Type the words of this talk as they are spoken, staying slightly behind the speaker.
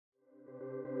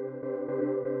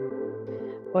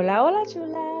Hola, hola,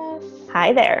 chulas.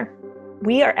 Hi there.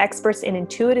 We are experts in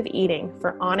intuitive eating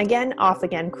for on again, off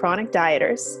again chronic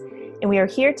dieters, and we are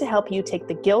here to help you take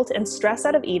the guilt and stress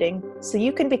out of eating so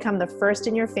you can become the first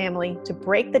in your family to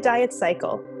break the diet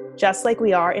cycle, just like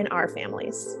we are in our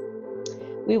families.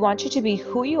 We want you to be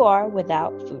who you are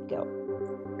without food guilt.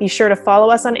 Be sure to follow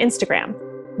us on Instagram.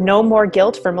 No More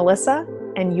Guilt for Melissa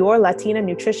and Your Latina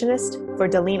Nutritionist for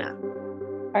Delina.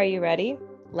 Are you ready?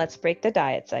 Let's break the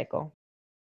diet cycle.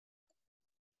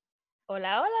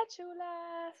 Hola, hola,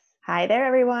 chulas. Hi there,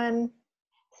 everyone.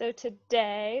 So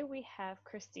today we have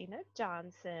Christina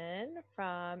Johnson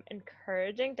from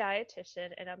Encouraging Dietitian,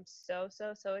 and I'm so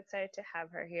excited to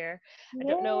have her here. I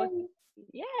don't know if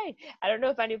Yay! I don't know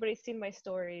if anybody's seen my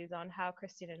stories on how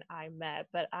Christina and I met,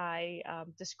 but I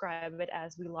describe it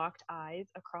as we locked eyes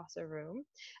across a room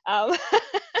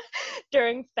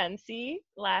during Fancy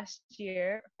last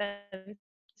year.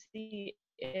 Fancy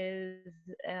is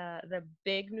the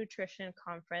big nutrition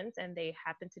conference, and they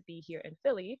happen to be here in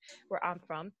Philly, where I'm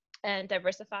from. And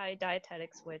Diversified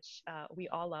Dietetics, which we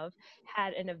all love,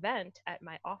 had an event at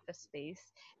my office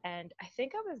space. And I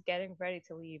think I was getting ready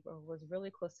to leave or was really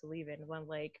close to leaving when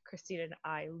like Christina and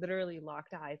I literally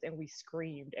locked eyes and we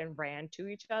screamed and ran to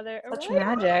each other. And Such we're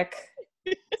like, magic.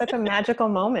 Such a magical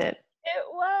moment.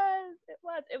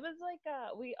 it was like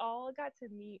we all got to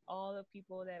meet all the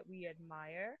people that we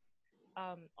admire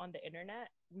on the internet.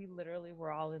 We literally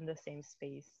were all in the same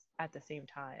space at the same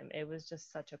time. It was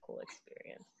just such a cool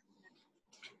experience.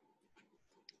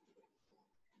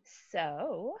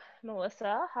 So,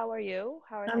 Melissa, how are you?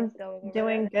 How are I'm things going over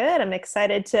doing there? good. I'm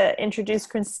excited to introduce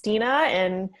Christina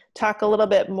and talk a little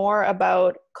bit more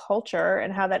about culture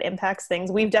and how that impacts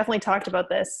things. We've definitely talked about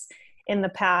this in the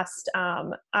past.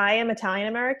 I am Italian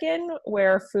American,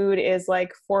 where food is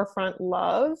like forefront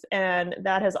love, and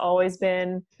that has always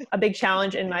been a big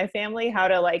challenge in my family, how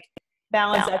to like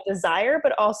balance that desire,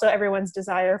 but also everyone's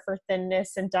desire for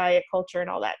thinness and diet culture and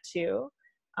all that too.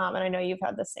 And I know you've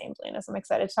had the same, Delina. So I'm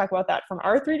excited to talk about that from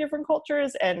our three different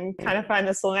cultures and kind of find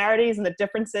the similarities and the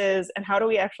differences and how do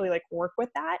we actually like work with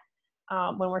that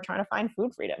when we're trying to find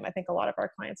food freedom. I think a lot of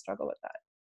our clients struggle with that.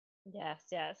 Yes.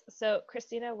 So,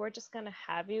 Christina, we're just going to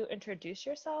have you introduce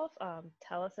yourself,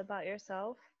 tell us about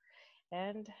yourself,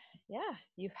 and yeah,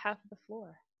 you have the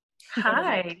floor. Or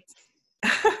the mic.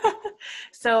 Hi.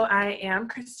 So I am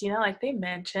Christina, like they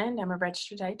mentioned. I'm a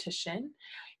registered dietitian,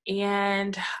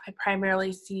 and I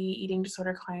primarily see eating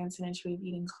disorder clients and intuitive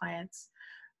eating clients.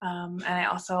 And I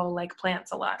also like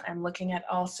plants a lot. I'm looking at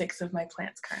all 6 of my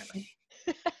plants currently.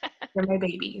 They're my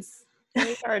babies.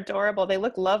 They are adorable. They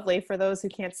look lovely for those who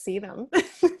can't see them.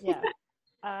 Yeah.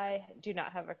 I do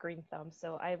not have a green thumb,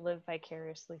 so I live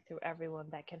vicariously through everyone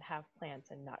that can have plants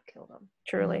and not kill them.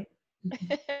 Truly.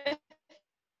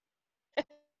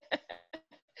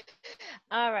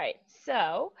 All right,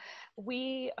 so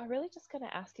we are really just going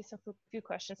to ask you some few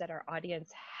questions that our audience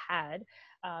had,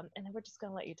 and then we're just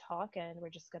going to let you talk, and we're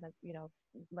just going to,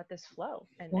 let this flow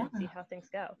and see how things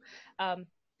go.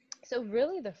 So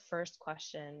really, the first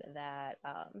question that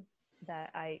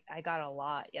I got a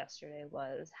lot yesterday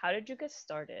was, how did you get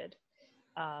started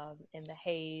in the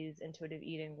HAES intuitive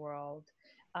eating world,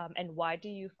 and why do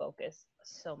you focus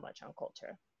so much on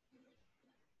culture?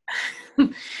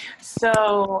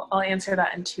 So I'll answer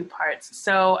that in 2 parts.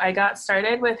 So I got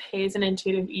started with HAES and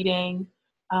intuitive eating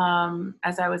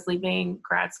as I was leaving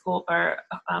grad school or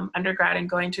undergrad and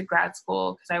going to grad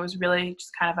school, because I was really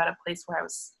just kind of at a place where I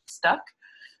was stuck.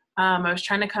 I was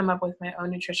trying to come up with my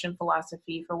own nutrition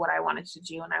philosophy for what I wanted to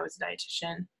do when I was a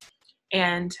dietitian.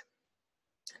 And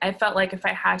I felt like if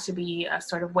I had to be a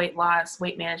sort of weight loss,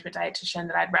 weight management dietitian,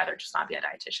 that I'd rather just not be a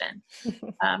dietitian,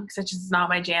 because it's just not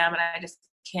my jam, and I just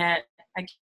can't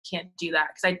do that,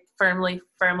 because I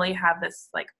firmly have this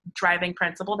like driving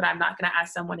principle that I'm not going to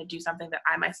ask someone to do something that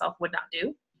I myself would not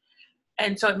do.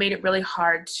 And so it made it really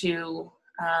hard to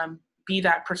be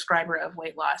that prescriber of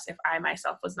weight loss if I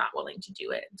myself was not willing to do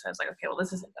it. And so I was like, okay, well,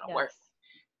 this isn't going to work.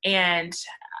 And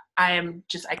I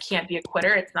can't be a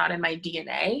quitter. It's not in my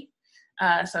DNA.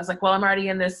 So I was like, well, I'm already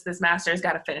in this master's,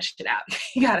 got to finish it out.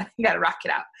 you gotta rock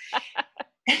it out.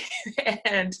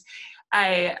 And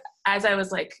as I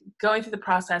was like going through the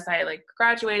process, I like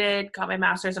graduated, got my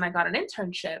master's, and I got an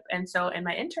internship. And so in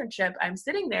my internship, I'm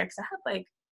sitting there because I had like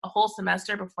a whole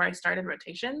semester before I started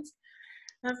rotations.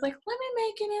 And I was like, let me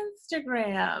make an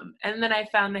Instagram. And then I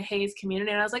found the HAES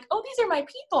community, and I was like, oh, these are my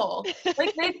people.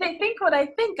 Like they think what I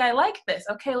think. I like this.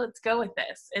 Okay, let's go with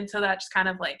this. And so that just kind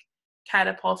of like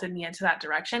catapulted me into that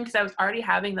direction, because I was already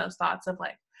having those thoughts of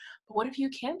like, but what if you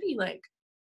can be like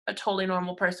a totally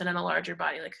normal person in a larger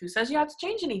body? Like, who says you have to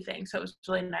change anything? So it was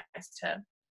really nice to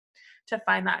to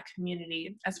find that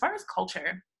community. As far as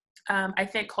culture, I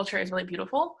think culture is really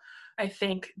beautiful. I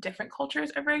think different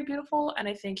cultures are very beautiful. And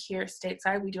I think here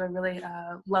stateside, we do a really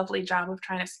lovely job of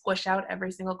trying to squish out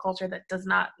every single culture that does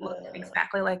not look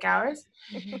exactly like ours.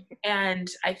 And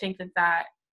I think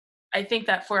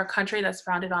that for a country that's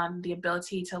founded on the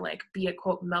ability to like be a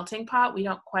quote melting pot, we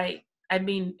don't quite, I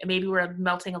mean, maybe we're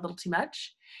melting a little too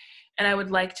much. And I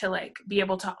would like to like be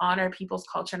able to honor people's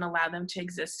culture and allow them to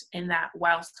exist in that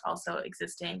whilst also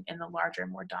existing in the larger,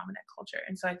 more dominant culture.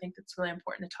 And so I think it's really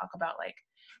important to talk about like,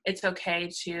 it's okay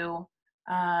to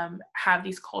have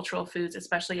these cultural foods,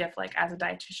 especially if like as a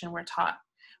dietitian, we're taught,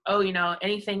 oh, you know,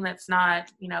 anything that's not,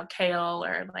 you know, kale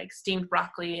or like steamed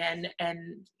broccoli and,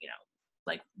 you know,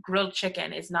 like grilled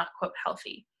chicken is not quote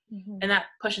healthy. And that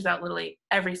pushes out literally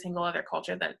every single other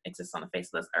culture that exists on the face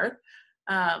of this earth.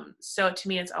 So to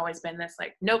me, it's always been this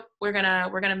like, nope, we're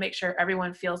gonna make sure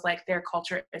everyone feels like their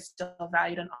culture is still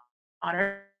valued and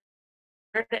honored,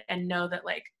 and know that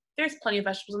like there's plenty of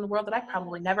vegetables in the world that I've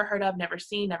probably never heard of, never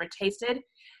seen, never tasted.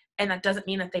 And that doesn't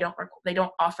mean that they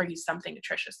don't offer you something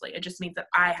nutritiously. It just means that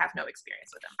I have no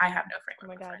experience with them. I have no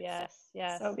framework. Oh my God,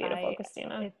 yes. So beautiful,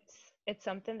 Christina. It's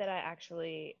something that I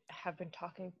actually have been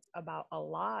talking about a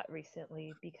lot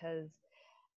recently, because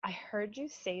I heard you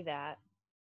say that,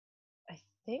 I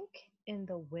think in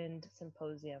the Wind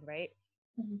Symposium, right?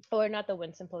 Or not the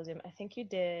Wind Symposium. I think you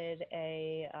did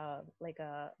a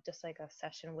just like a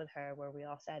session with her where we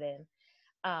all sat in,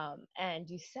 and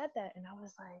you said that, and I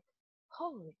was like,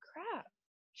 holy crap,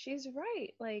 she's right.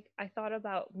 Like, I thought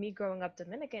about me growing up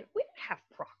Dominican. We didn't have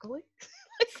broccoli.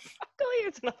 Like, broccoli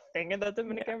is nothing in the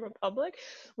Dominican Republic.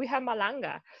 We had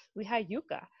malanga, we had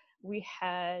yuca, we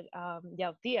had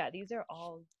yautía. These are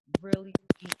all really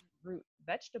deep root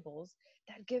vegetables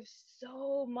that give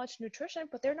so much nutrition,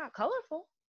 but they're not colorful.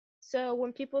 So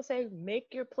when people say make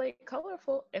your plate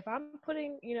colorful, if I'm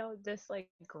putting, you know, this like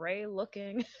gray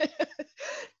looking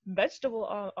vegetable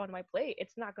on my plate,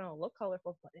 it's not going to look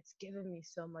colorful, but it's giving me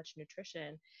so much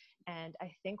nutrition. And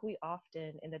I think we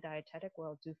often in the dietetic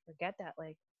world do forget that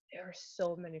like there are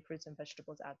so many fruits and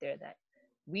vegetables out there that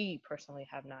we personally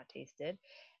have not tasted,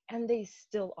 and they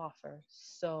still offer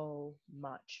so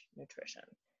much nutrition.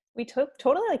 We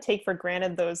totally like take for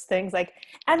granted those things, like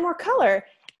add more color.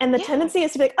 And the tendency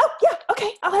is to be like, oh yeah,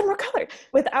 okay, I'll add more color,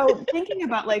 without thinking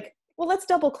about like, well, let's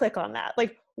double click on that.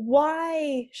 Like,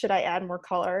 why should I add more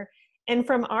color? And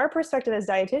from our perspective as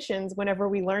dietitians, whenever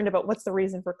we learned about what's the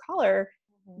reason for color,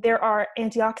 there are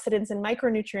antioxidants and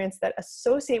micronutrients that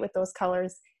associate with those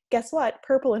colors. Guess what?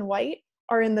 Purple and white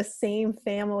are in the same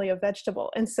family of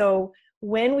vegetable. And so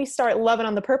when we start loving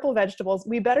on the purple vegetables,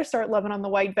 we better start loving on the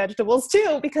white vegetables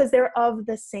too, because they're of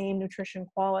the same nutrition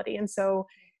quality. And so,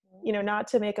 you know, not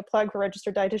to make a plug for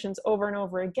registered dietitians over and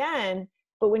over again,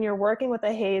 but when you're working with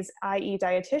a HAES IE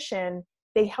dietitian,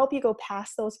 they help you go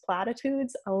past those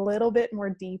platitudes a little bit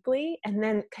more deeply, and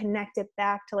then connect it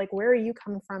back to like, where are you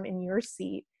coming from in your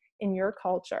seat, in your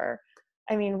culture?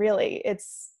 I mean, really,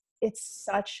 it's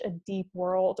such a deep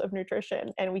world of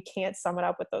nutrition, and we can't sum it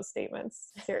up with those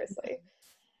statements. Seriously.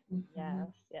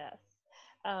 Yes.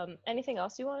 Anything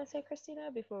else you want to say, Christina,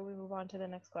 before we move on to the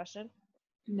next question?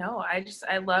 No,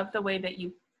 I love the way that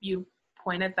you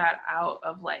pointed that out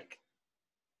of like,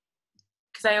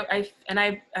 because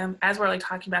I as we're like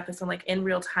talking about this and like in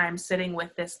real time sitting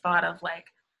with this thought of like,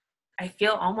 I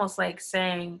feel almost like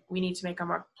saying we need to make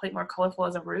our plate more colorful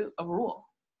as a rule.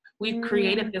 We've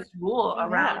created this rule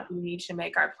around we need to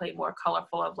make our plate more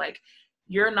colorful, of like,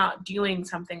 you're not doing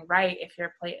something right if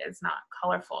your plate is not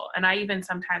colorful. And I even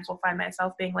sometimes will find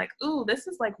myself being like, ooh, this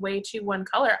is like way too one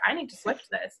color. I need to switch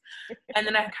this. And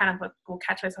then I kind of will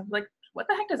catch myself like, what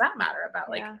the heck does that matter about?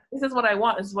 Like, this is what I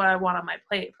want. This is what I want on my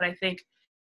plate. But I think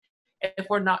if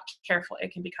we're not careful,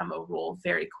 it can become a rule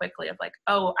very quickly of like,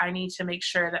 oh, I need to make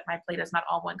sure that my plate is not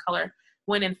all one color.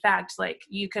 When in fact, like,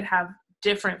 you could have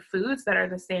different foods that are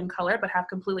the same color but have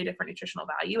completely different nutritional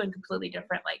value and completely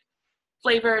different like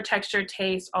flavor, texture,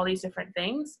 taste, all these different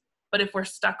things. But if we're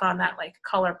stuck on that like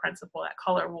color principle, that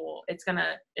color rule, it's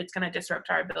gonna disrupt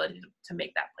our ability to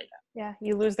make that plate up. Yeah,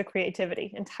 you lose the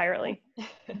creativity entirely.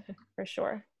 For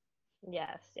sure.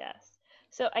 Yes.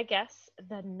 So I guess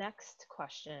the next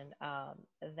question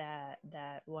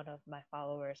that one of my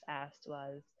followers asked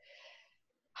was,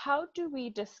 how do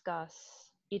we discuss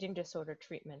eating disorder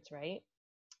treatments, right?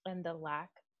 And the lack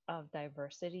of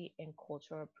diversity in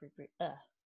cultural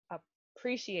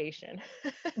appreciation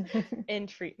in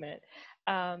treatment.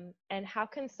 And how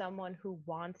can someone who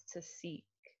wants to seek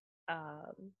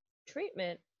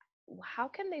treatment, how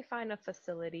can they find a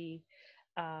facility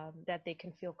that they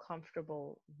can feel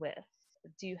comfortable with?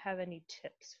 Do you have any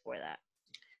tips for that?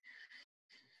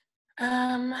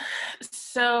 Um,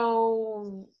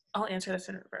 so I'll answer this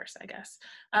in reverse, I guess.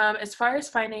 As far as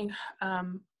finding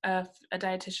a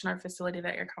dietitian or facility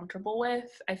that you're comfortable with,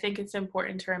 I think it's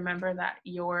important to remember that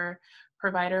your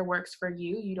provider works for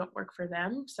you. You don't work for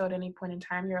them. So at any point in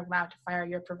time, you're allowed to fire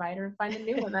your provider and find a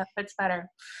new one that fits better.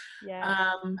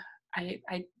 Yeah.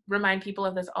 I remind people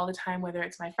of this all the time, whether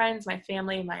it's my friends, my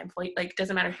family, my employee, like,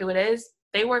 doesn't matter who it is.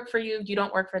 They work for you. You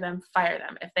don't work for them. Fire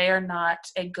them. If they are not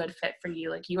a good fit for you,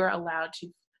 like, you are allowed to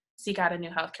seek out a new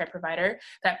healthcare provider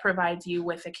that provides you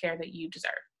with the care that you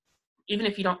deserve, even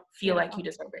if you don't feel like you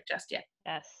deserve it just yet.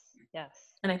 Yes. Yes.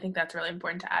 And I think that's really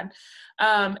important to add.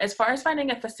 As far as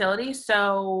finding a facility,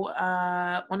 so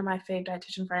one of my fave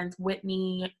dietitian friends,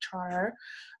 Whitney Char,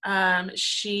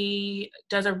 she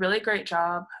does a really great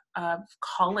job of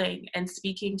calling and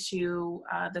speaking to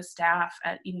the staff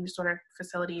at eating disorder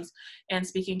facilities and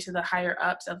speaking to the higher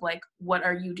ups of, like, what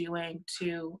are you doing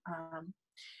to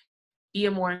be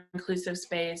a more inclusive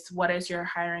space? What does your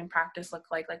hiring practice look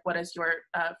like? Like, what is your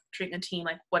treatment team?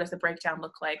 Like, what does the breakdown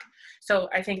look like? So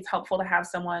I think it's helpful to have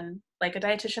someone like a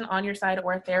dietitian on your side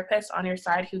or a therapist on your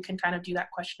side who can kind of do that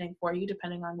questioning for you,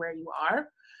 depending on where you are.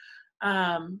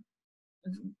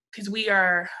 Because we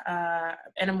are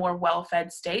in a more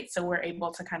well-fed state, so we're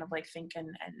able to kind of, like, think and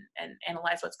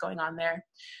analyze what's going on there.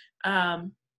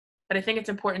 But I think it's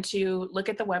important to look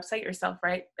at the website yourself,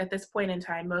 right? At this point in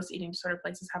time, most eating disorder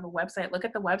places have a website. Look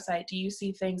at the website. Do you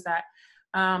see things that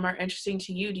are interesting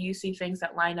to you? Do you see things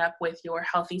that line up with your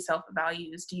healthy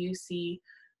self-values? Do you see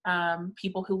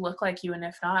people who look like you? And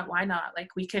if not, why not? Like,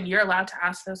 you're allowed to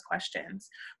ask those questions.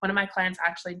 One of my clients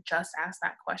actually just asked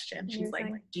that question. She's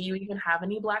like, do you even have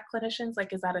any Black clinicians?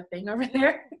 Like, is that a thing over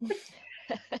there?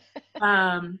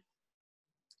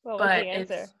 What was the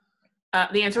answer?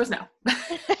 The answer was no.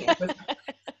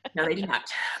 No, they did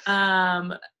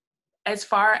not. As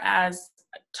far as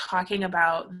talking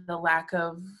about the lack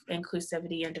of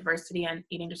inclusivity and diversity in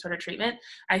eating disorder treatment,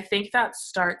 I think that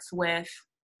starts with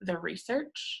the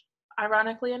research,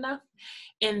 ironically enough,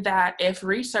 in that if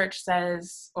research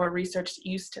says, or research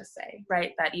used to say,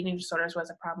 right, that eating disorders was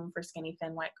a problem for skinny,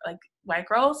 thin, white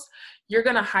girls, you're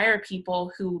going to hire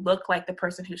people who look like the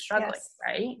person who's struggling, yes.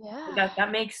 Right? Yeah.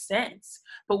 That makes sense.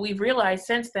 But we've realized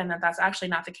since then that that's actually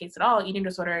not the case at all. Eating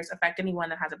disorders affect anyone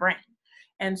that has a brain.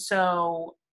 And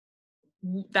so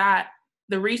that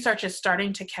the research is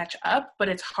starting to catch up, but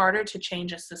it's harder to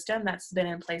change a system that's been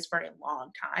in place for a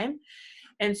long time.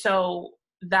 And so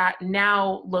that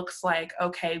now looks like,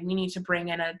 okay, we need to bring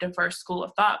in a diverse school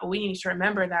of thought, but we need to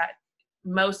remember that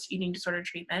most eating disorder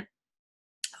treatment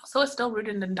also is still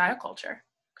rooted in diet culture.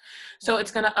 So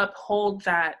it's going to uphold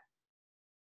that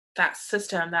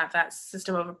system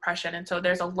of oppression. And so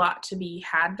there's a lot to be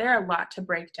had there, a lot to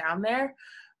break down there.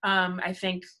 I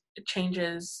think it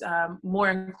changes more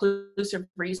inclusive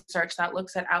research that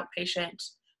looks at outpatient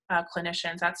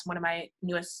clinicians. That's one of my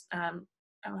newest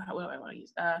one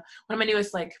of my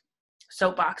newest, like,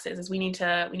 soapboxes is we need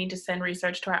to send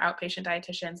research to our outpatient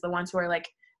dietitians, the ones who are, like,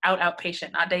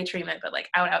 outpatient, not day treatment, but, like,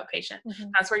 outpatient.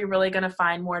 Mm-hmm. That's where you're really going to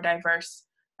find more diverse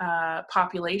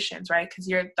populations, right?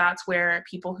 Because that's where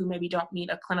people who maybe don't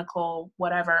need a clinical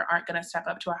whatever aren't going to step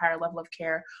up to a higher level of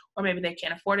care, or maybe they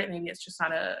can't afford it. Maybe it's just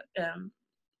not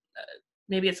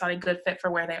maybe it's not a good fit for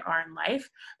where they are in life.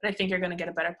 But I think you're going to get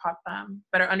a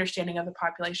better understanding of the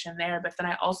population there. But then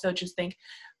I also just think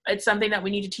it's something that we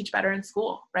need to teach better in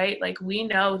school, right? Like, we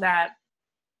know that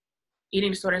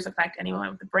eating disorders affect anyone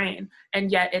with a brain,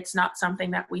 and yet it's not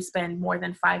something that we spend more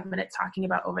than 5 minutes talking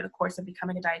about over the course of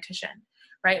becoming a dietitian,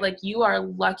 right? Like, you are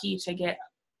lucky to get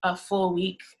a full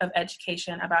week of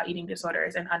education about eating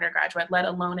disorders in undergraduate, let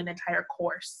alone an entire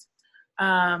course.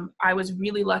 I was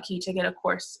really lucky to get a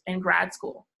course in grad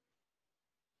school.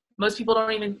 Most people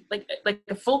don't even like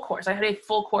a full course. I had a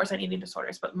full course on eating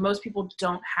disorders, but most people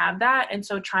don't have that. And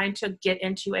so trying to get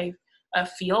into a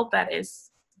field that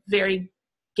is very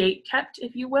gate kept,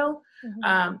 if you will,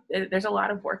 there's a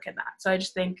lot of work in that. So I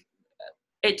just think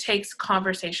it takes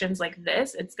conversations like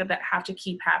this. It's good that have to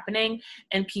keep happening,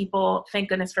 and people, thank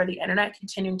goodness for the internet,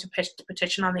 continuing to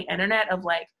petition on the internet of,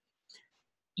 like,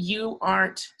 you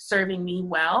aren't serving me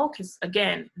well, because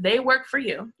again, they work for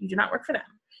you. You do not work for them.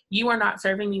 You are not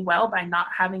serving me well by not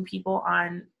having people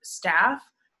on staff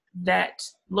that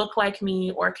look like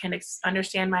me or can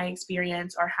understand my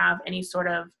experience or have any sort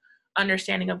of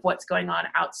understanding of what's going on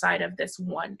outside of this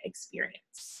one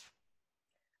experience.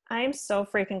 I'm so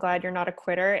freaking glad you're not a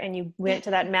quitter and you went to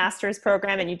that master's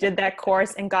program and you did that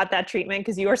course and got that treatment,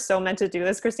 because you are so meant to do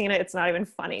this, Christina. It's not even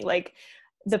funny. Like,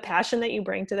 the passion that you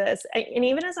bring to this. And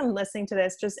even as I'm listening to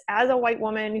this, just as a white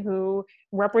woman who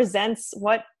represents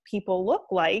what people look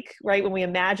like, right, when we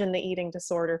imagine the eating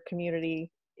disorder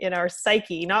community in our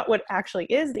psyche, not what actually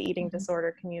is the eating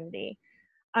disorder community.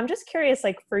 I'm just curious,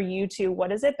 like for you two,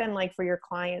 what has it been like for your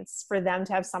clients, for them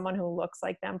to have someone who looks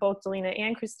like them, both Delina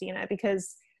and Christina?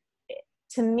 Because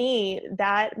to me,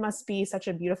 that must be such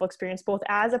a beautiful experience, both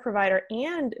as a provider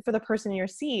and for the person in your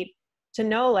seat, to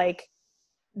know like,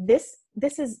 this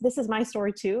is my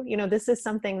story too. You know, this is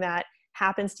something that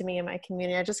happens to me in my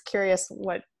community. I'm just curious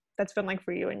what that's been like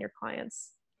for you and your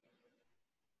clients.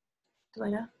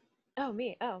 Delina? Oh,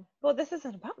 me. Oh, well, this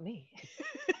isn't about me.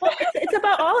 Well, it's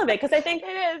about all of it, because I think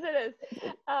it is.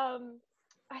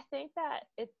 I think that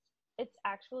it's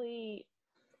actually,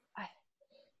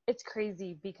 it's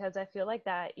crazy, because I feel like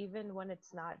that even when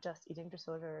it's not just eating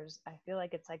disorders, I feel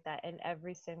like it's like that in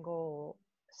every single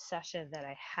session that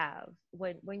I have.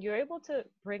 When you're able to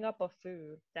bring up a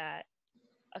food that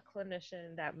a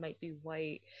clinician that might be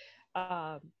white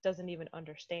doesn't even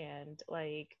understand,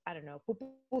 like, I don't know,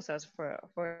 pupusas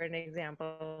for an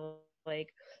example. Like,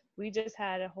 we just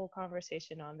had a whole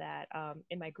conversation on that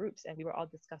in my groups, and we were all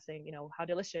discussing, you know, how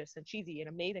delicious and cheesy and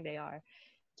amazing they are.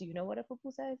 Do you know what a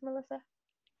pupusa is, Melissa?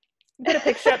 You put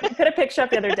a picture up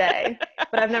the other day,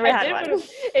 but I've never had one.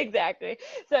 Exactly.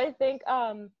 So I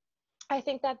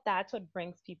think that that's what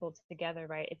brings people together,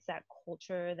 right? It's that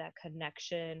culture, that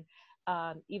connection.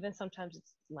 Even sometimes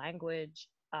it's language.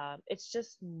 It's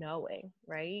just knowing,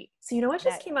 right? So you know what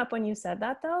just came up when you said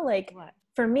that though? Like, what?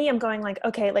 For me, I'm going like,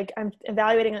 okay, like I'm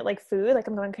evaluating it like food. Like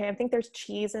I'm going, okay, I think there's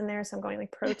cheese in there. So I'm going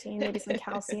like protein, maybe some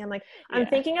calcium. Like I'm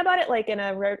thinking about it like in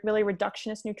a really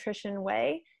reductionist nutrition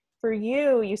way. For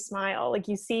you, you smile, like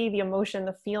you see the emotion,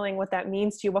 the feeling, what that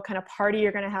means to you, what kind of party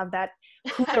you're going to have that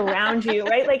who's around you,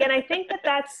 right? Like, and I think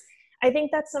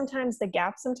that's sometimes the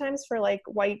gap sometimes for like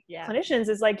white clinicians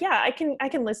is like, yeah, I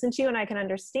can listen to you and I can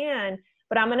understand,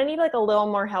 but I'm going to need like a little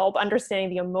more help understanding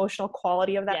the emotional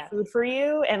quality of that food for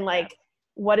you. And like,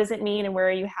 what does it mean and where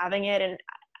are you having it? And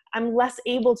I'm less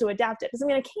able to adapt it. Doesn't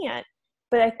mean I can't.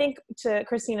 But I think to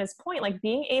Christina's point, like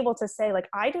being able to say like,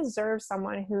 I deserve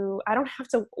someone who I don't have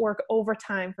to work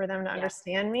overtime for them to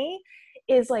understand me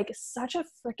is like such a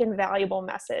freaking valuable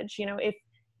message. You know, if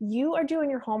you are doing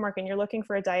your homework and you're looking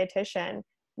for a dietitian,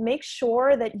 make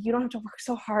sure that you don't have to work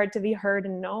so hard to be heard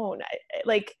and known.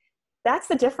 Like that's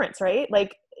the difference, right?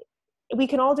 Like we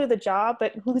can all do the job,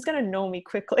 but who's going to know me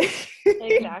quickly?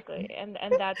 Exactly. And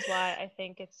that's why I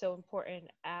think it's so important,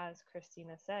 as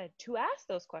Christina said, to ask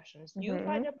those questions. You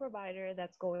find a provider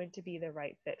that's going to be the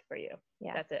right fit for you.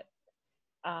 Yeah. That's it.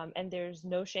 And there's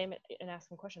no shame in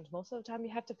asking questions. Most of the time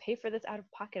you have to pay for this out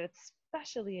of pocket,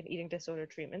 especially in eating disorder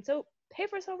treatment. So pay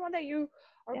for someone that you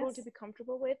are going to be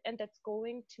comfortable with and that's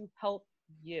going to help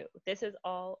you. This is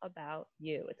all about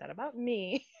you. It's not about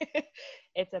me.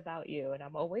 It's about you. And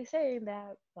I'm always saying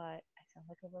that, but I sound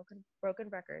like a broken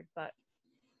record, but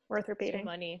worth repeating. It's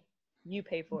your money, you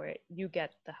pay for it, you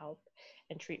get the help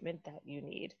and treatment that you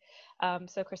need.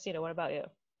 So Christina, what about you?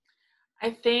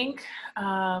 I think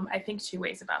two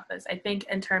ways about this. I think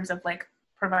in terms of like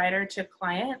provider to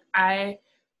client, I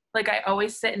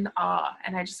always sit in awe,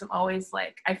 and I just am always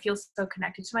like, I feel so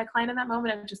connected to my client in that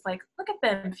moment. I'm just like, look at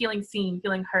them, feeling seen,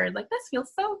 feeling heard. Like this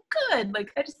feels so good.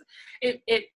 Like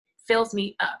it fills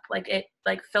me up. Like it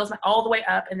like fills my all the way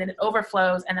up, and then it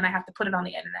overflows, and then I have to put it on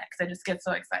the internet because I just get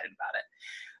so excited about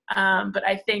it. But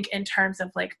I think in terms of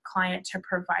like client to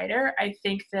provider, I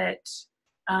think that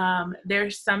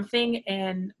there's something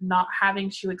in not having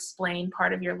to explain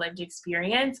part of your lived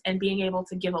experience and being able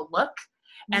to give a look,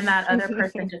 and that other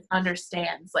person just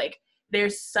understands. Like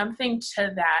there's something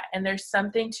to that, and there's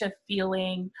something to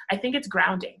feeling, I think it's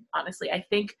grounding, honestly. I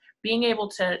think being able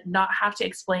to not have to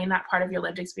explain that part of your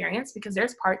lived experience, because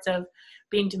there's parts of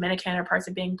being Dominican or parts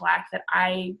of being Black that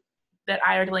I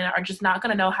or Delina are just not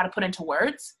going to know how to put into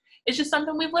words. It's just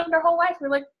something we've lived our whole life. We're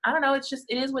like, I don't know, it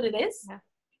is what it is. Yeah.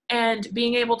 And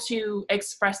being able to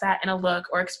express that in a look,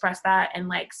 or express that in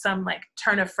like some like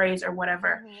turn of phrase or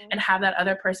whatever, and have that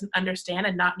other person understand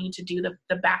and not need to do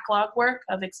the backlog work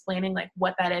of explaining like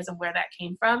what that is and where that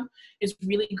came from, is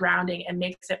really grounding and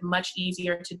makes it much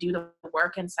easier to do the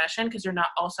work in session, because you're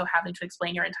not also having to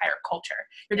explain your entire culture.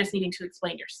 You're just needing to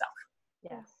explain yourself.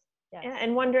 Yes.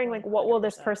 And wondering like, what will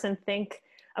this person think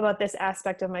about this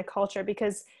aspect of my culture?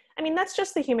 Because I mean, that's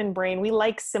just the human brain. We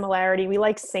like similarity. We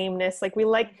like sameness. Like we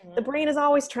like, the brain is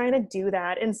always trying to do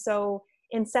that. And so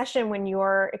in session, when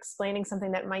you're explaining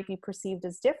something that might be perceived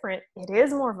as different, it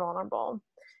is more vulnerable.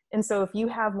 And so if you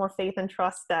have more faith and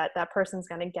trust that that person's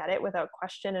going to get it without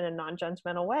question in a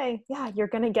non-judgmental way, yeah, you're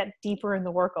going to get deeper in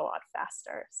the work a lot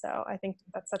faster. So I think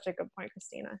that's such a good point,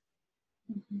 Christina.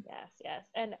 Yes, yes.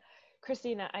 And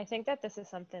Christina, I think that this is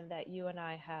something that you and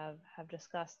I have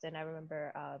discussed, and I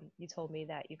remember you told me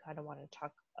that you kind of want to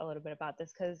talk a little bit about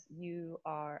this because you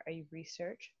are a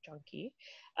research junkie.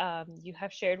 You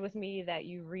have shared with me that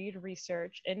you read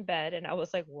research in bed, and I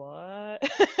was like, what?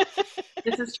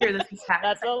 This is true. This is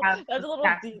facts. That's a little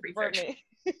deep for me.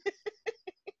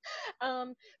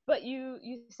 But you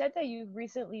said that you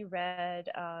recently read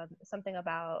something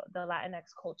about the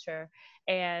Latinx culture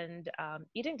and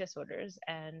eating disorders,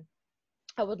 and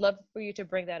I would love for you to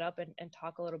bring that up and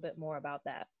talk a little bit more about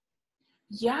that.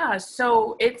 Yeah,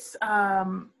 so it's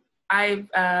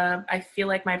I feel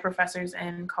like my professors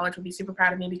in college would be super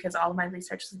proud of me because all of my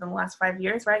research is in the last 5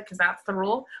 years, right? Because that's the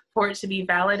rule for it to be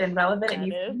valid and relevant. It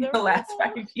needs to be the last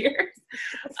 5 years.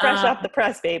 It's fresh off the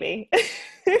press, baby.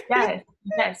 Yes,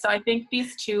 yes. So I think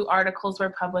these two articles were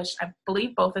published. I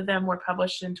believe both of them were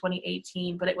published in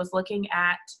 2018, but it was looking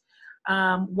at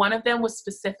one of them was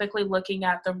specifically looking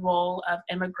at the role of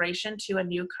immigration to a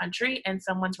new country and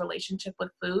someone's relationship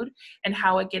with food and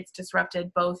how it gets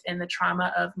disrupted both in the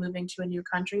trauma of moving to a new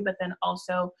country, but then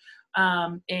also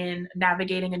in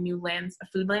navigating a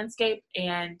food landscape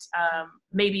and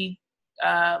maybe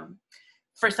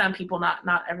for some people,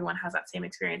 not everyone has that same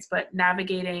experience, but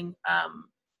navigating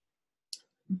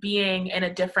being in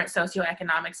a different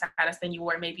socioeconomic status than you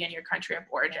were maybe in your country of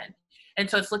origin. And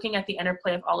so it's looking at the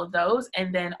interplay of all of those,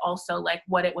 and then also like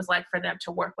what it was like for them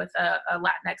to work with a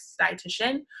Latinx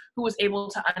dietitian who was able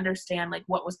to understand like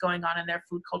what was going on in their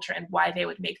food culture and why they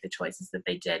would make the choices that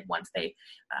they did once they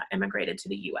immigrated to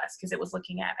the U.S. Because it was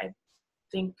looking at, I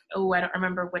don't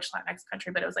remember which Latinx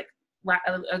country, but it was like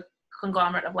a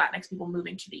conglomerate of Latinx people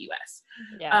moving to the U.S.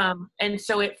 Yeah. And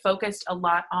so it focused a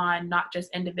lot on not just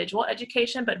individual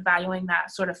education, but valuing that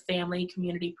sort of family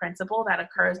community principle that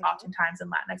occurs oftentimes in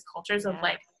Latinx cultures of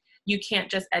like, you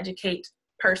can't just educate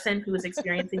person who is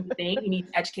experiencing the thing. You need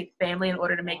to educate family in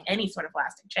order to make any sort of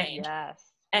lasting change.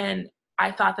 Yes. And I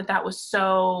thought that was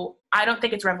so, I don't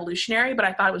think it's revolutionary, but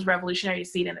I thought it was revolutionary to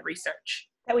see it in the research.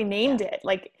 That we named it.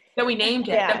 Like, that we named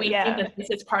it, named that this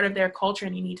is part of their culture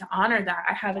and you need to honor that.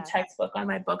 I have a textbook on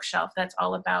my bookshelf that's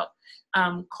all about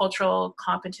cultural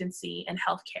competency and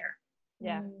healthcare.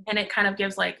 Yeah. And it kind of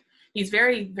gives like these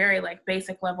very, very like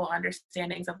basic level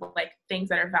understandings of like things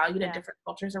that are valued in different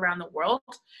cultures around the world.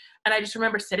 And I just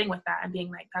remember sitting with that and being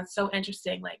like, that's so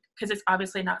interesting. Like, cause it's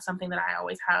obviously not something that I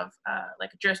always have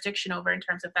like a jurisdiction over in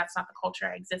terms of that's not the culture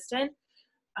I exist in.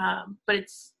 But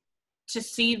it's to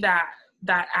see that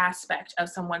aspect of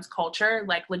someone's culture,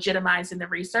 like legitimized in the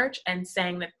research and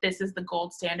saying that this is the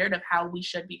gold standard of how we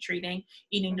should be treating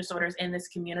eating disorders in this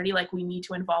community. Like we need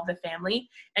to involve the family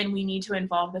and we need to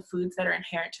involve the foods that are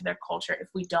inherent to their culture. If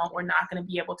we don't, we're not going to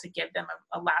be able to give them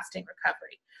a lasting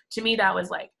recovery. To me, that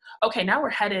was like, okay, now we're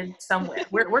headed somewhere.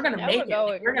 We're going to make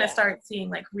it. We're going to start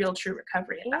seeing like real true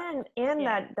recovery. And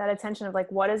that attention of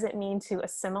like, what does it mean to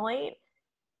assimilate?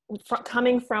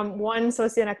 Coming from one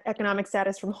socioeconomic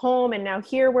status from home and now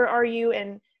here, where are you?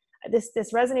 And this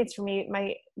resonates for me.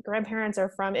 My grandparents are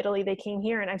from Italy. They came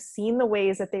here and I've seen the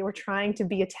ways that they were trying to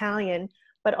be Italian,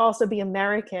 but also be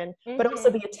American, but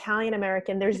also be Italian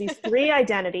American. There's these three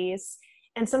identities.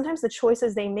 And sometimes the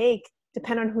choices they make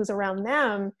depend on who's around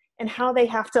them and how they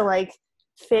have to like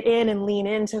fit in and lean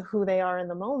into who they are in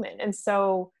the moment. And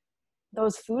so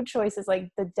those food choices, like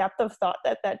the depth of thought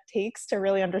that takes to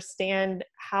really understand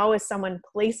how is someone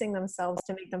placing themselves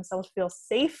to make themselves feel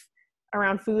safe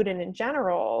around food and in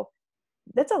general,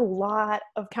 that's a lot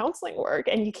of counseling work.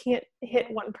 And you can't hit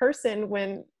one person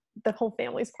when the whole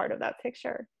family's part of that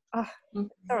picture. So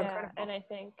incredible. And I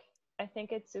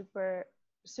think it's super,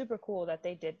 super cool that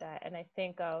they did that. And I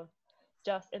think of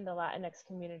just in the Latinx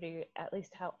community, at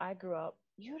least how I grew up,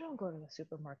 you don't go to the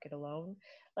supermarket alone.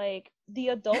 Like the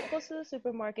adult goes to the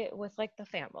supermarket with like the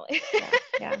family.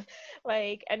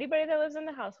 Like anybody that lives in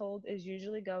the household is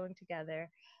usually going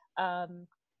together. And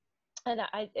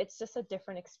it's just a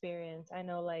different experience. I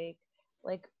know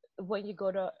like when you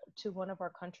go to one of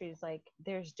our countries, like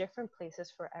there's different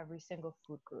places for every single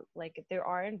food group. Like there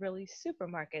aren't really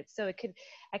supermarkets. So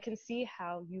I can see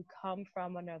how you come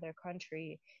from another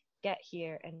country, get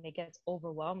here, and it gets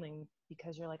overwhelming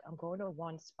because you're like, I'm going to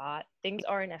one spot. Things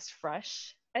aren't as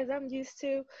fresh as I'm used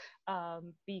to,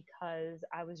 because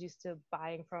I was used to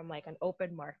buying from like an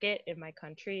open market in my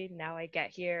country. Now I get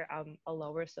here, I'm a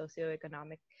lower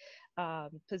socioeconomic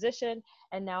position,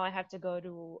 and now I have to go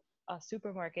to a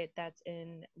supermarket that's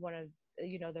in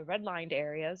the redlined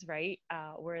areas, right?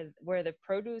 Where the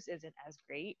produce isn't as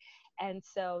great. And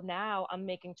so now I'm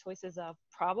making choices of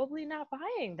probably not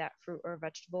buying that fruit or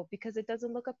vegetable because it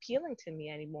doesn't look appealing to me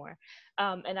anymore.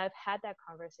 And I've had that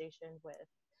conversation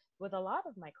with a lot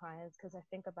of my clients, because I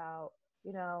think about,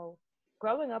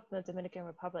 growing up in the Dominican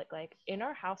Republic, like in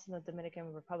our house in the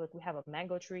Dominican Republic, we have a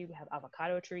mango tree, we have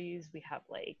avocado trees, we have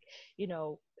like,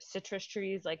 citrus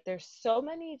trees. Like there's so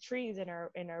many trees in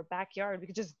our backyard we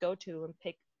could just go to and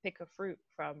pick a fruit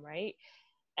from, right?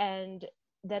 And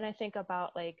then I think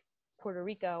about like Puerto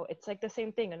Rico, it's like the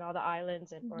same thing in all the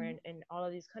islands and or in all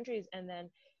of these countries. And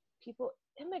then people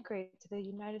immigrate to the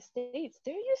United States.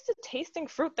 They're used to tasting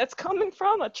fruit that's coming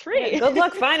from a tree. Yeah, good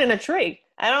luck finding a tree.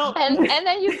 I don't. And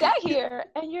then you get here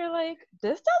and you're like,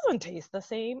 this doesn't taste the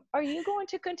same. Are you going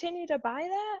to continue to buy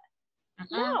that?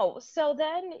 No. So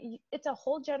then it's a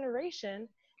whole generation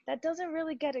that doesn't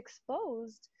really get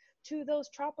exposed to those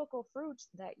tropical fruits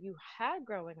that you had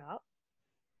growing up,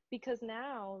 because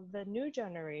now the new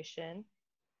generation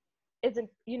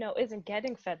isn't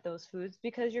getting fed those foods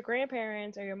because your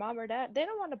grandparents or your mom or dad, they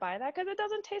don't want to buy that because it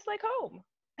doesn't taste like home.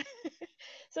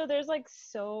 So there's like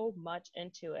so much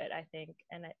into it, I think.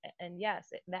 And yes,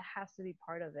 that has to be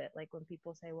part of it. Like when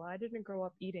people say, well, I didn't grow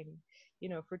up eating,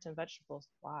 fruits and vegetables.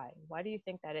 Why do you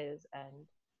think that is? And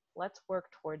let's work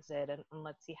towards it, and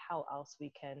let's see how else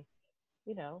we can,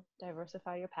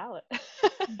 diversify your palate.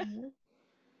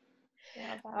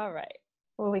 Yeah, all right.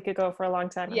 Well, we could go for a long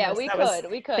time. Yeah, we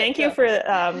could. Thank you for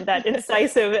that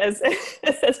incisive, as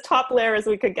top layer as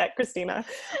we could get, Christina,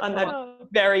 on that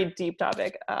very deep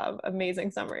topic.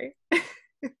 Amazing summary.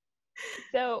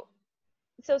 So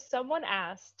someone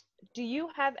asked, do you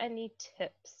have any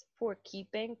tips for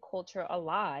keeping culture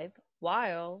alive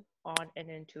while on an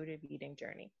intuitive eating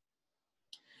journey?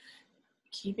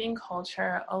 Keeping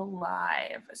culture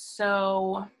alive.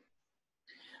 So,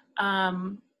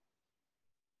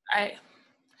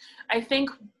 I think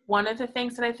one of the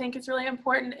things that I think is really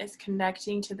important is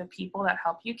connecting to the people that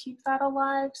help you keep that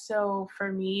alive. So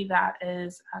for me, that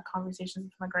is conversations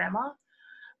with my grandma.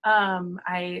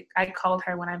 I called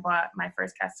her when I bought my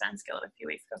first cast iron skillet a few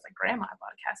weeks ago. I was like, Grandma, I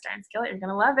bought a cast iron skillet. You're going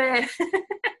to love it.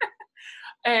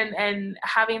 and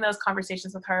having those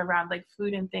conversations with her around like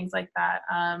food and things like that.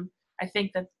 I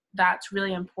think that that's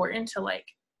really important to like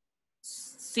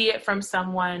see it from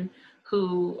someone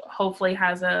who hopefully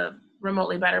has a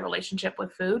remotely better relationship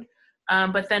with food.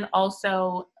 But then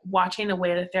also watching the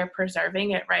way that they're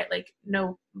preserving it, right? Like,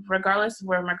 no, regardless of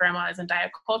where my grandma is in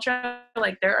diet culture,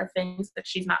 like there are things that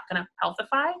she's not going to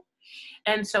healthify.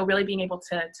 And so really being able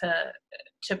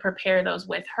to prepare those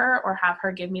with her or have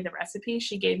her give me the recipe.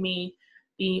 She gave me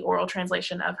the oral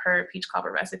translation of her peach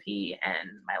cobbler recipe and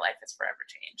my life has forever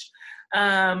changed.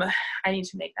 I need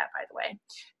to make that, by the way.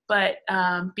 But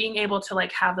being able to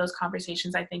like have those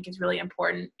conversations, I think, is really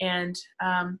important. And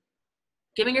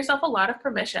giving yourself a lot of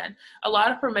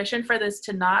permission for this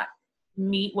to not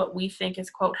meet what we think is,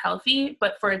 quote, healthy,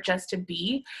 but for it just to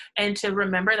be, and to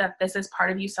remember that this is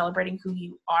part of you celebrating who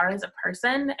you are as a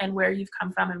person and where you've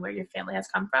come from and where your family has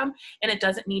come from. And it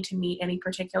doesn't need to meet any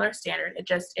particular standard.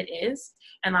 It is,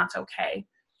 and that's okay.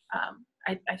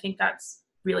 I think that's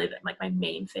really like my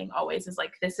main thing always is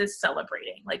like, this is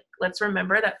celebrating. Like, let's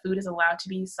remember that food is allowed to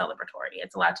be celebratory.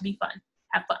 It's allowed to be fun.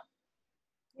 Have fun.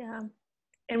 Yeah.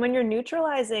 And when you're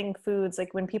neutralizing foods,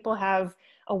 like when people have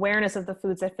awareness of the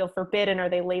foods that feel forbidden or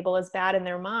they label as bad in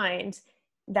their mind,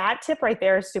 that tip right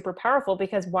there is super powerful,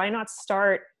 because why not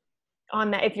start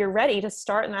on that, if you're ready to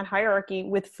start in that hierarchy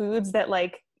with foods that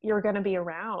like you're going to be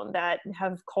around that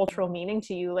have cultural meaning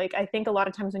to you. Like, I think a lot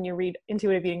of times when you read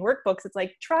intuitive eating workbooks, it's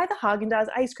like, try the Haagen-Dazs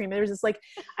ice cream. There's this like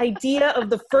idea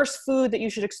of the first food that you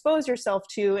should expose yourself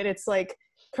to. And it's like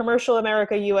commercial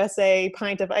America, USA,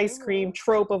 pint of ice cream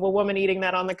trope of a woman eating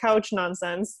that on the couch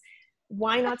nonsense.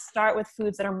 Why not start with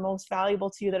foods that are most valuable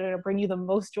to you, that are going to bring you the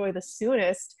most joy the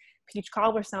soonest? Peach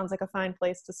cobbler sounds like a fine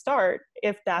place to start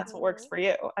if that's what works for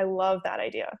you. I love that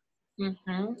idea.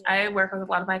 Mm-hmm. I work with a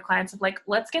lot of my clients of like,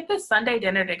 let's get this Sunday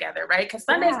dinner together, right? Because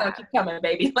Sundays gonna keep coming,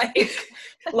 baby. Like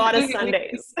a lot of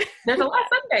Sundays. There's a lot of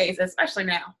Sundays, especially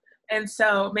now. And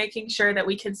so making sure that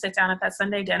we can sit down at that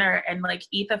Sunday dinner and like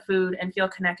eat the food and feel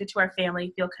connected to our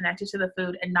family, feel connected to the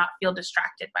food, and not feel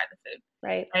distracted by the food.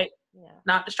 Right. Yeah.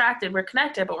 Not distracted. We're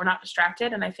connected, but we're not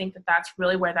distracted. And I think that that's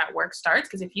really where that work starts.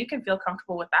 Because if you can feel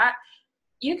comfortable with that,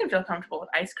 you can feel comfortable with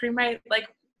ice cream, right? Like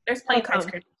there's plenty of ice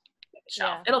cream.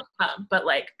 Shelf. Yeah. It'll come, but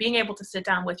like being able to sit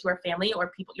down with your family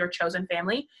or people, your chosen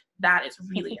family, that is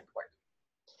really important.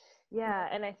 Yeah,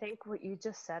 and I think what you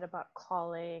just said about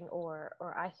calling, or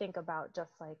I think about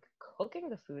just like cooking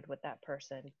the food with that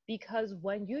person, because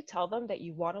when you tell them that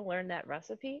you want to learn that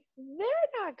recipe,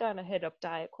 they're not gonna hit up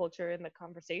diet culture in the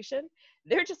conversation.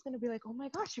 They're just gonna be like, "Oh my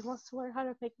gosh, she wants to learn how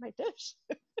to make my dish."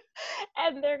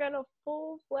 And they're gonna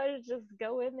full-fledged just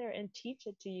go in there and teach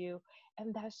it to you.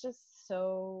 And that's just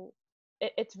so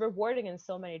it's rewarding in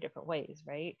so many different ways,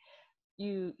 right?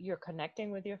 You're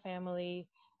connecting with your family,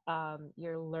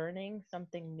 you're learning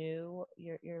something new,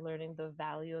 you're learning the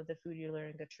value of the food, you're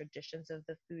learning the traditions of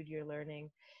the food, you're learning,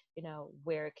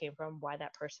 where it came from, why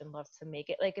that person loves to make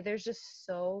it. Like there's just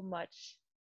so much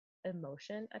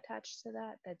emotion attached to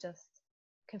that that just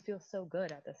can feel so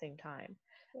good at the same time.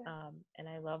 Yeah. And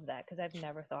I love that because I've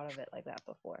never thought of it like that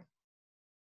before.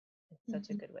 It's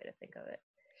such a good way to think of it.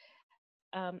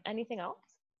 Anything else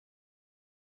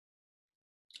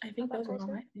I think about those were all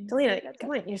culture? my things. Delina,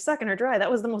 come on, you're sucking her dry.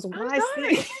 That was the most I'm wise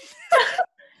sorry. thing.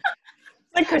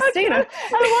 Like Christina.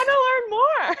 I want to learn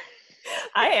more.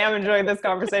 I am enjoying this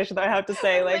conversation, though, I have to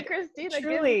say. I'm like Christina, give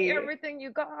truly, me everything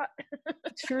you got.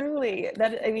 truly,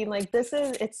 that, I mean, like,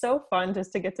 it's so fun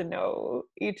just to get to know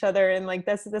each other. And like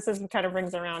this is kind of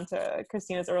brings around to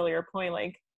Christina's earlier point.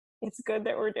 Like, it's good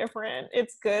that we're different.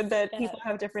 It's good that people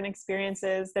have different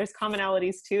experiences. There's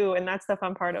commonalities too. And that's the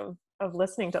fun part of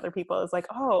listening to other people, is like,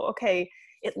 oh, okay,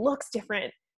 it looks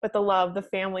different, but the love, the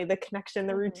family, the connection,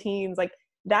 the routines, like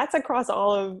that's across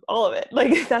all of it.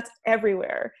 Like that's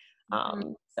everywhere.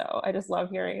 So I just love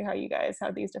hearing how you guys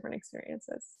have these different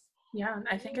experiences. Yeah,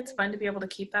 I think it's fun to be able to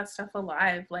keep that stuff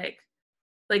alive. Like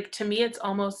to me, it's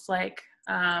almost like,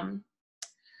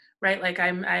 right, like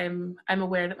I'm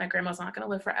aware that my grandma's not going to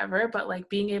live forever, but like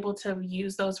being able to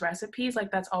use those recipes,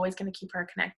 like that's always going to keep her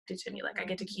connected to me. Like I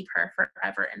get to keep her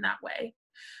forever in that way.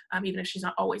 Even if she's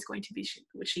not always going to be,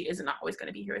 which she is not always going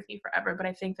to be here with me forever. But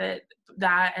I think that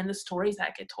and the stories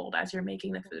that get told as you're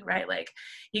making the food, right? Like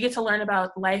you get to learn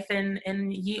about life in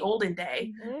ye olden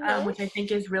day, which I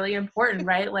think is really important,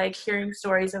 right? Like hearing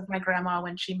stories of my grandma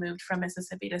when she moved from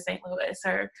Mississippi to St. Louis,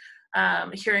 or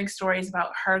hearing stories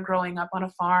about her growing up on a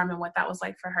farm and what that was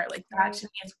like for her. Like that to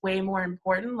me is way more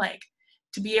important. Like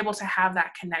to be able to have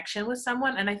that connection with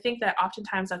someone. And I think that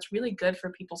oftentimes that's really good for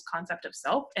people's concept of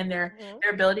self and their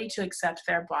ability to accept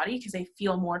their body, because they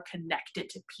feel more connected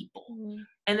to people.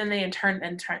 And then they in turn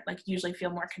like usually feel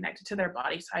more connected to their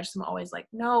body. So I just am always like,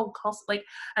 no, call, like,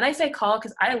 and I say call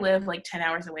because I live like 10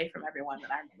 hours away from everyone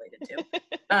that I'm related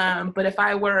to. But if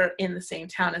I were in the same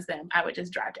town as them, I would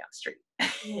just drive down the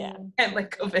street and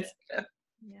like go visit them.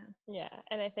 Yeah.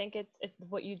 And I think it's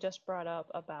what you just brought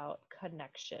up about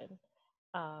connection.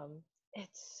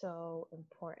 It's so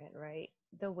important, right?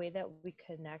 The way that we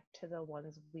connect to the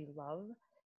ones we love,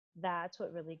 that's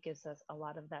what really gives us a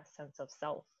lot of that sense of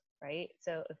self, right?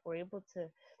 So if we're able to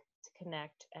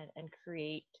connect and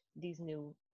create these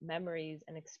new memories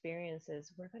and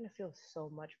experiences, we're going to feel so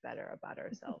much better about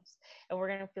ourselves. And we're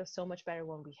going to feel so much better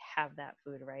when we have that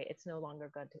food, right? It's no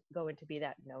longer going to be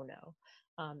that no,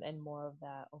 and more of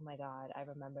that, oh my God, I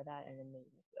remember that and it made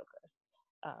me feel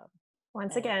good.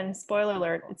 Once again, spoiler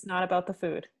alert, it's not about the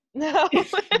food. No.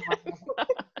 It's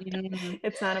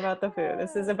not about the food.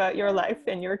 This is about your life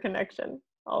and your connection,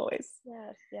 always.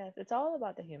 Yes. It's all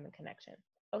about the human connection.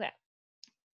 Okay.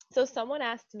 So someone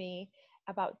asked me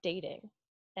about dating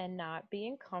and not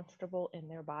being comfortable in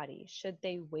their body. Should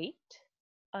they wait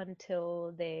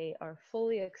until they are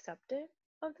fully accepted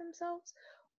of themselves,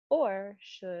 or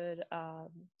should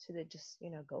they just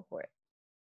go for it?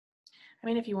 I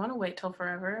mean, if you want to wait till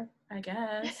forever, I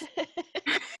guess.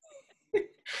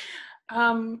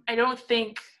 I don't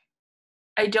think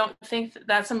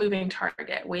that's a moving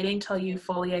target. Waiting till you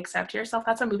fully accept yourself,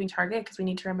 that's a moving target, because we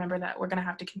need to remember that we're going to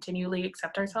have to continually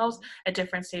accept ourselves at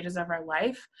different stages of our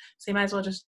life. So you might as well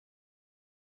just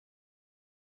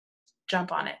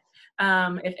jump on it.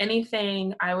 If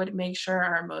anything, I would make sure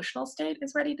our emotional state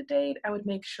is ready to date. I would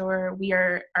make sure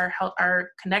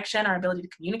our connection, our ability to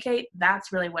communicate,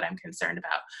 that's really what I'm concerned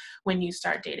about when you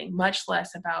start dating, much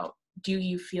less about do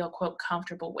you feel, quote,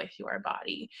 comfortable with your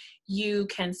body. You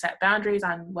can set boundaries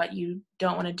on what you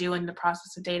don't want to do in the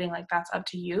process of dating, like that's up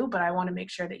to you, but I want to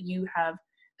make sure that you have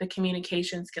the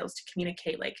communication skills to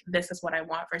communicate, like this is what I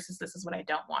want versus this is what I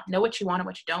don't want. Know what you want and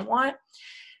what you don't want.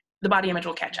 The body image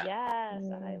will catch up. Yes,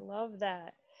 I love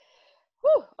that.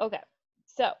 Whew, okay,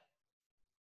 so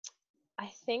I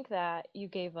think that you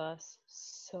gave us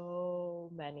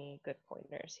so many good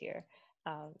pointers here.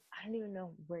 I don't even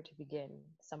know where to begin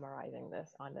summarizing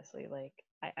this, honestly. Like,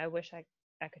 I wish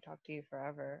I I could talk to you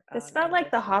forever. It's about like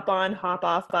this the hop on, hop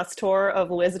off bus tour of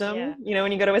wisdom. Yeah. You know,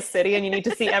 when you go to a city and you need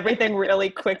to see everything really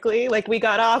quickly. Like we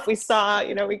got off, we saw,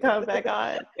 you know, we come back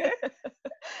on.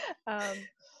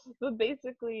 But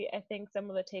basically, I think some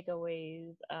of the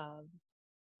takeaways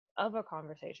of a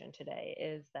conversation today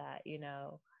is that, you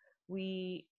know,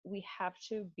 we have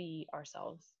to be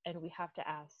ourselves, and we have to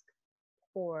ask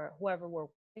for whoever we're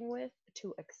working with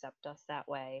to accept us that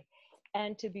way,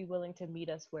 and to be willing to meet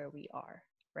us where we are,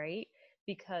 right?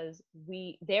 Because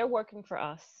they're working for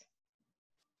us,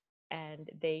 and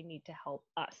they need to help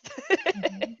us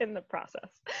in the process.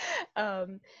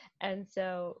 And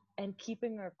so, and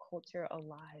keeping our culture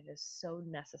alive is so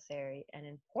necessary and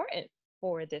important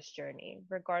for this journey,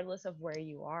 regardless of where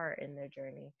you are in their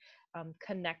journey.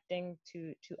 Connecting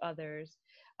to others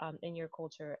in your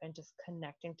culture, and just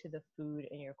connecting to the food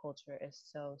in your culture is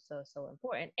so, so, so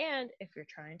important. And if you're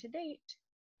trying to date,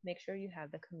 make sure you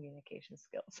have the communication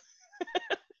skills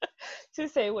to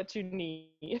say what you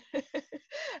need.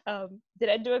 Did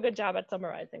I do a good job at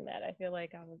summarizing that? I feel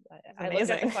like I looked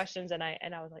at the questions and I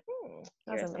was like,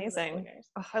 that was amazing.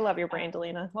 Oh, I love your brain,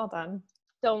 Delina. Well done.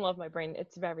 Don't love my brain.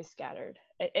 It's very scattered.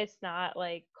 It's not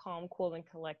like calm, cool, and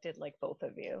collected like both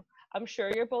of you. I'm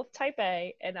sure you're both type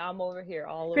A, and I'm over here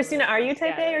all Christina, over. are you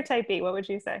type A or type B? What would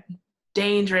you say?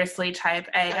 Dangerously type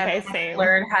A. Okay, I've same.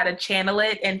 learned how to channel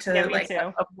it into like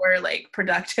a more like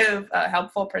productive,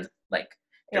 helpful,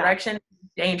 direction.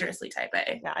 Dangerously type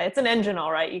A. Yeah, it's an engine,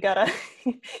 all right. You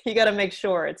gotta make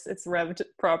sure it's revved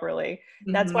properly.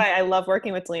 That's why I love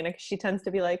working with Delina, because she tends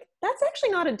to be like, that's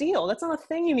actually not a deal. That's not a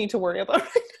thing you need to worry about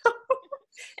right now.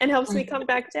 And helps me come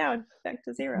back to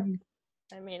zero.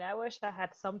 I mean, I wish I had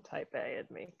some type A in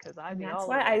me, because that's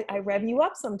why I rev you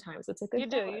up sometimes. It's a good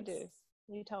balance. You do.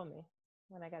 You tell me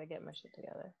when I got to get my shit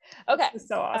together. Okay. This is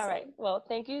so awesome. All right. Well,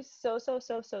 thank you so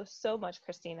much,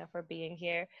 Christina, for being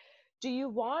here. Do you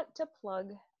want to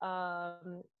plug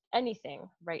anything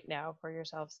right now for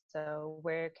yourself? So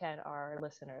where can our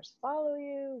listeners follow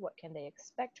you? What can they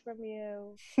expect from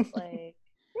you? Like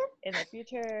in the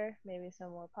future, maybe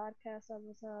some more podcast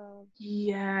episodes?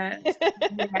 Yes.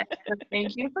 So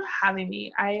thank you for having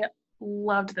me. I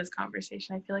loved this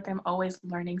conversation. I feel like I'm always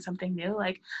learning something new.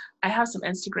 Like I have some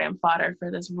Instagram fodder for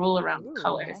this rule around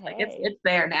colors. Like it's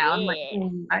there now. Yeah.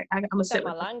 I'm like, I'm gonna sit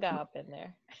with Malanga up in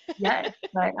there. Yes,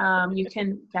 but you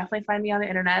can definitely find me on the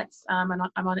internet. I'm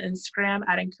on Instagram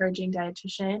at Encouraging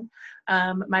Dietitian.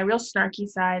 My real snarky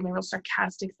side, my real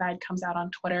sarcastic side comes out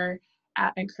on Twitter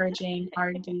at Encouraging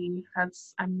RD.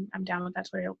 I'm down with that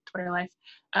Twitter life.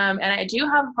 And I do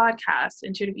have a podcast,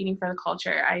 Intuitive Eating for the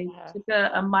Culture. I took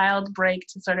a mild break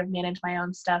to sort of manage my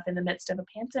own stuff in the midst of a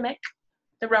pandemic,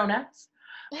 the Ronas.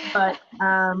 But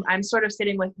I'm sort of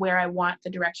sitting with where I want the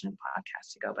direction of the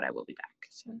podcast to go, but I will be back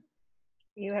soon.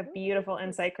 You have beautiful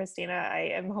insight, Christina.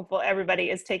 I am hopeful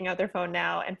everybody is taking out their phone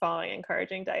now and following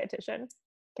Encouraging Dietitian.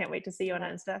 Can't wait to see you on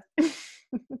Insta.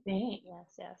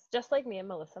 Yes. Just like me and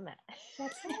Melissa met.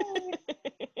 That's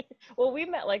right. Well, we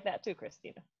met like that too,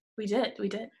 Christina. We did.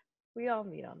 We all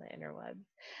meet on the interwebs.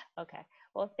 Okay.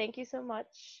 Well, thank you so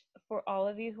much for all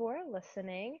of you who are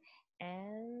listening,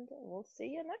 and we'll see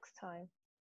you next time.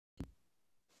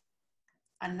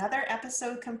 Another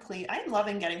episode complete. I'm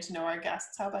loving getting to know our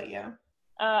guests. How about you?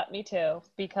 Me too,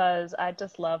 because I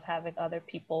just love having other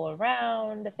people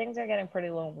around. Things are getting pretty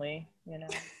lonely, you know.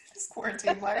 This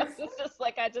quarantine life. It's just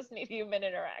like I just need human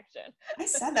interaction. I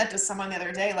said that to someone the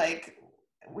other day, like,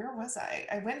 where was I?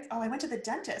 I went to the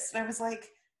dentist, and I was like,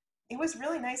 it was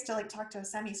really nice to like talk to a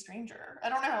semi-stranger. I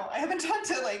don't know. I haven't talked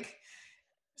to like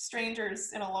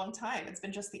strangers in a long time. It's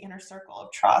been just the inner circle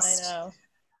of trust. I know.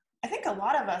 I think a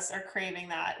lot of us are craving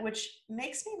that, which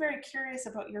makes me very curious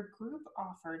about your group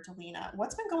offer, Delina.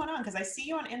 What's been going on? Because I see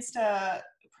you on Insta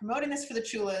promoting this for the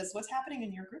Chulas. What's happening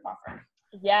in your group offer?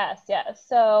 Yes.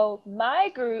 So my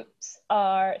groups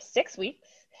are 6 weeks,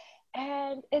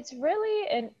 and it's really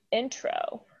an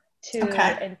intro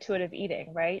to intuitive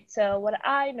eating, right? So what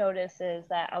I notice is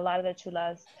that a lot of the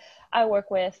chulas I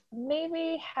work with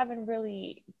maybe haven't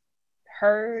really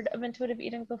heard of intuitive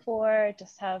eating before,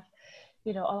 just have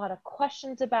a lot of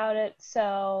questions about it.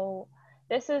 So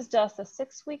this is just a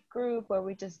 6-week group where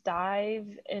we just dive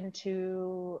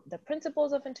into the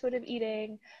principles of intuitive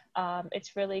eating.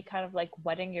 It's really kind of like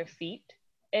wetting your feet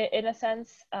in a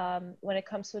sense when it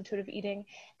comes to intuitive eating,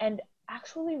 and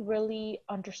actually really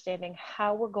understanding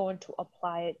how we're going to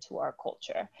apply it to our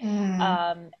culture,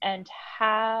 and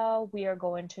how we are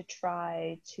going to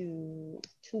try to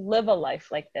live a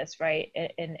life like this, right,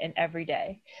 in every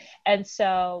day. And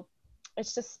so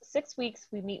it's just 6 weeks.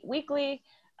 We meet weekly.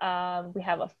 We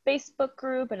have a Facebook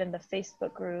group, and in the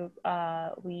Facebook group,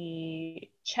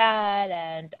 we chat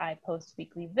and I post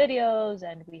weekly videos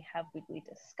and we have weekly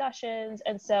discussions.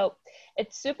 And so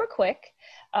it's super quick.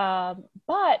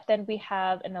 But then we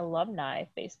have an alumni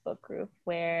Facebook group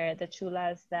where the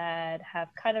chulas that have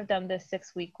kind of done this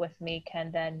 6 week with me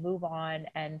can then move on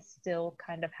and still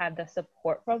kind of have the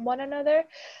support from one another.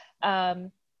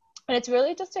 And it's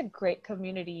really just a great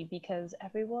community because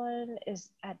everyone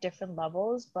is at different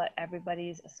levels, but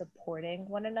everybody's supporting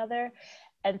one another.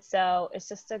 And so it's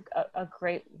just a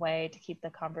great way to keep the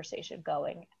conversation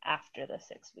going after the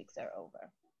 6 weeks are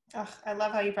over. Oh, I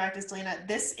love how you practice, Delina.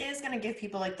 This is going to give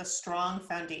people like the strong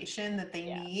foundation that they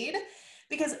need,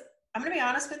 because I'm going to be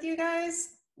honest with you guys,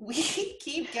 we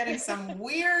keep getting some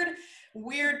weird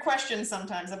questions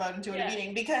sometimes about intuitive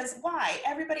eating, because why?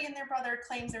 Everybody and their brother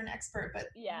claims they're an expert, but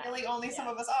really only some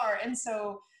of us are. And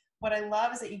so what I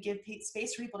love is that you give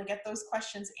space for people to get those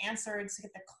questions answered, to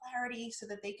get the clarity so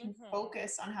that they can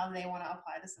focus on how they want to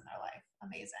apply this in their life.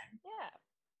 Amazing.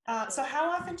 Yeah. So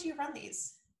how often do you run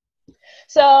these?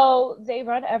 So they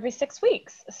run every 6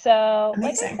 weeks. So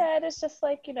Amazing. Like I said, it's just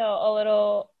like, you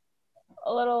know,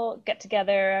 a little get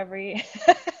together every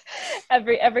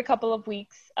every couple of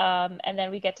weeks, and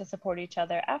then we get to support each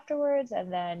other afterwards,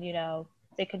 and then, you know,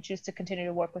 they can choose to continue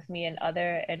to work with me in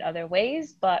other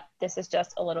ways, but this is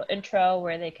just a little intro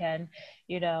where they can,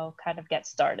 you know, kind of get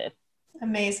started.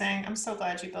 Amazing. I'm so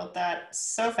glad you built that.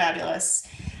 So fabulous.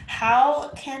 How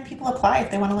can people apply if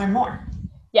they want to learn more?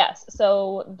 Yes,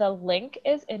 so the link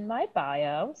is in my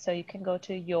bio, so you can go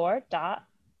to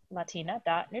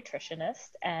your.latina.nutritionist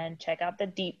and check out the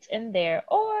deets in there,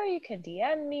 or you can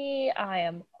DM me. I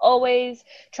am always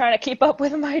trying to keep up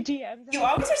with my DMs. You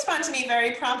always respond to me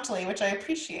very promptly, which I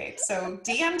appreciate. So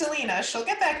DM Delina, she'll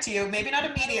get back to you. Maybe not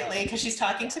immediately because she's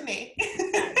talking to me.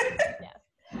 Yes.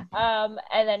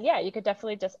 And then, yeah, you could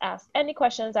definitely just ask any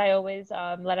questions. I always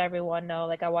let everyone know,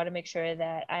 like, I want to make sure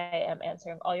that I am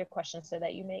answering all your questions so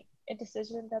that you make a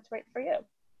decision that's right for you.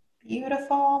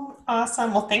 Beautiful.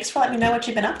 Awesome. Well, thanks for letting me know what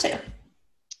you've been up to.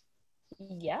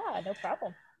 Yeah, no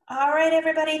problem. All right,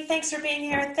 everybody. Thanks for being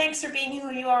here. Thanks for being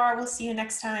who you are. We'll see you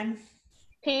next time.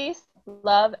 Peace,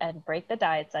 love, and break the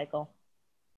diet cycle.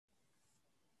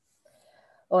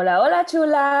 Hola, hola,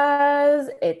 chulas.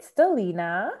 It's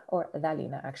Delina, or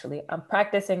Dalina, actually. I'm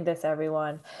practicing this,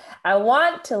 everyone. I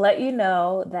want to let you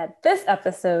know that this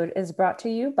episode is brought to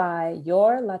you by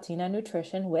Your Latina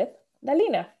Nutrition with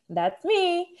Dalina. That's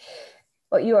me.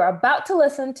 What you are about to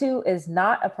listen to is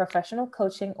not a professional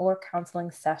coaching or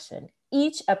counseling session.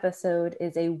 Each episode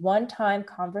is a one-time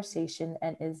conversation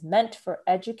and is meant for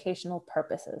educational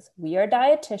purposes. We are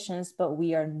dietitians, but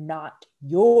we are not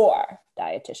your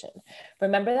dietitian.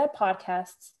 Remember that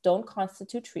podcasts don't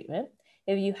constitute treatment.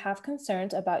 If you have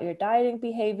concerns about your dieting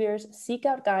behaviors, seek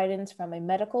out guidance from a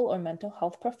medical or mental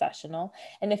health professional.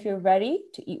 And if you're ready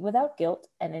to eat without guilt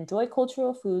and enjoy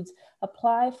cultural foods,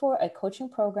 apply for a coaching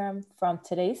program from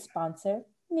today's sponsor,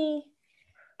 me.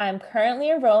 I'm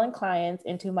currently enrolling clients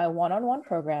into my one-on-one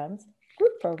programs,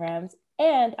 group programs,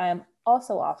 and I'm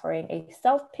also offering a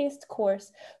self-paced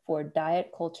course for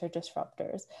diet culture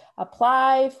disruptors.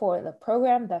 Apply for the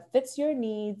program that fits your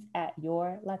needs at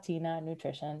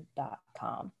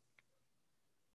yourlatinanutrition.com.